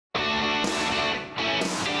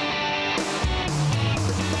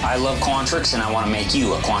I love Quantrix and I want to make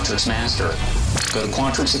you a Quantrix master. Go to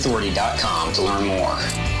QuantrixAuthority.com to learn more.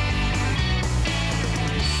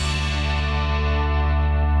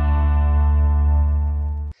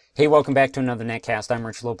 Hey, welcome back to another Netcast. I'm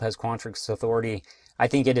Rich Lopez, Quantrix Authority. I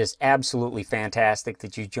think it is absolutely fantastic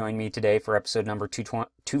that you joined me today for episode number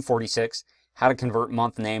 246, How to Convert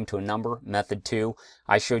Month Name to a Number, Method 2.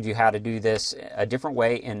 I showed you how to do this a different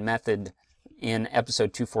way in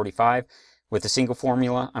episode 245. With a single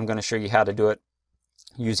formula, I'm going to show you how to do it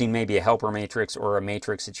using maybe a helper matrix or a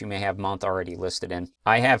matrix that you may have month already listed in.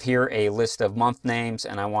 I have here a list of month names,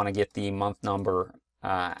 and I want to get the month number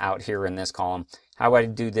out here in this column. How I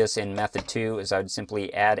do this in method 2 is I would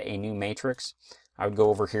simply add a new matrix. I would go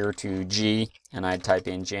over here to G and I'd type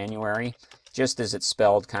in January, just as it's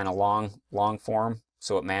spelled, kind of long form,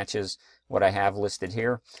 so it matches what I have listed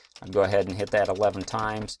here. I'd go ahead and hit that 11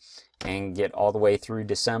 times and get all the way through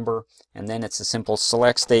December, and then it's a simple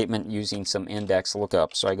select statement using some index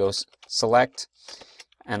lookup. So I go select,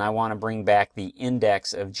 and I want to bring back the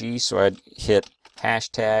index of G, so I'd hit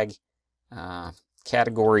hashtag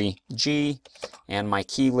category G, and my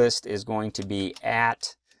key list is going to be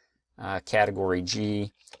at category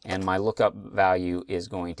G, and my lookup value is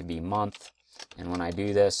going to be month. And when I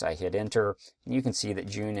do this, I hit enter, and you can see that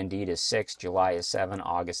June indeed is 6, July is 7,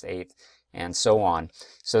 August 8th, and so on.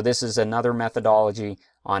 So this is another methodology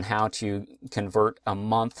on how to convert a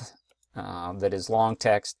month that is long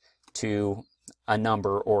text to a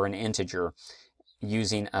number or an integer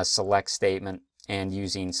using a select statement and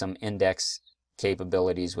using some index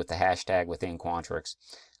capabilities with the hashtag within Quantrix.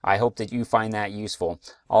 I hope that you find that useful.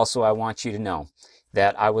 Also, I want you to know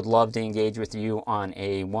that I would love to engage with you on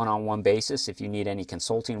a one-on-one basis if you need any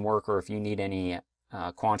consulting work or if you need any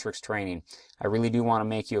Quantrix training. I really do want to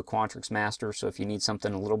make you a Quantrix master, so if you need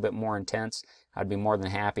something a little bit more intense, I'd be more than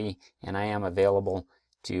happy, and I am available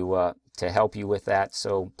to help you with that.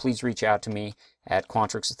 So please reach out to me at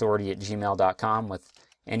quantrixauthority@gmail.com with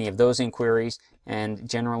any of those inquiries, and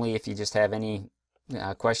generally if you just have any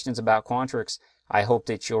questions about Quantrix, I hope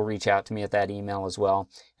that you'll reach out to me at that email as well,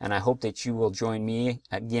 and I hope that you will join me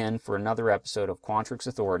again for another episode of Quantrix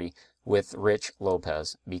Authority with Rich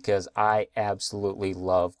Lopez, because I absolutely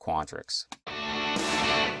love Quantrix.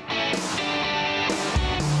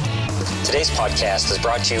 Today's podcast is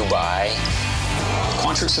brought to you by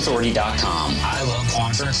QuantrixAuthority.com. I love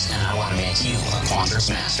Quantrix and I want to make you a Quantrix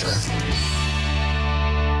master.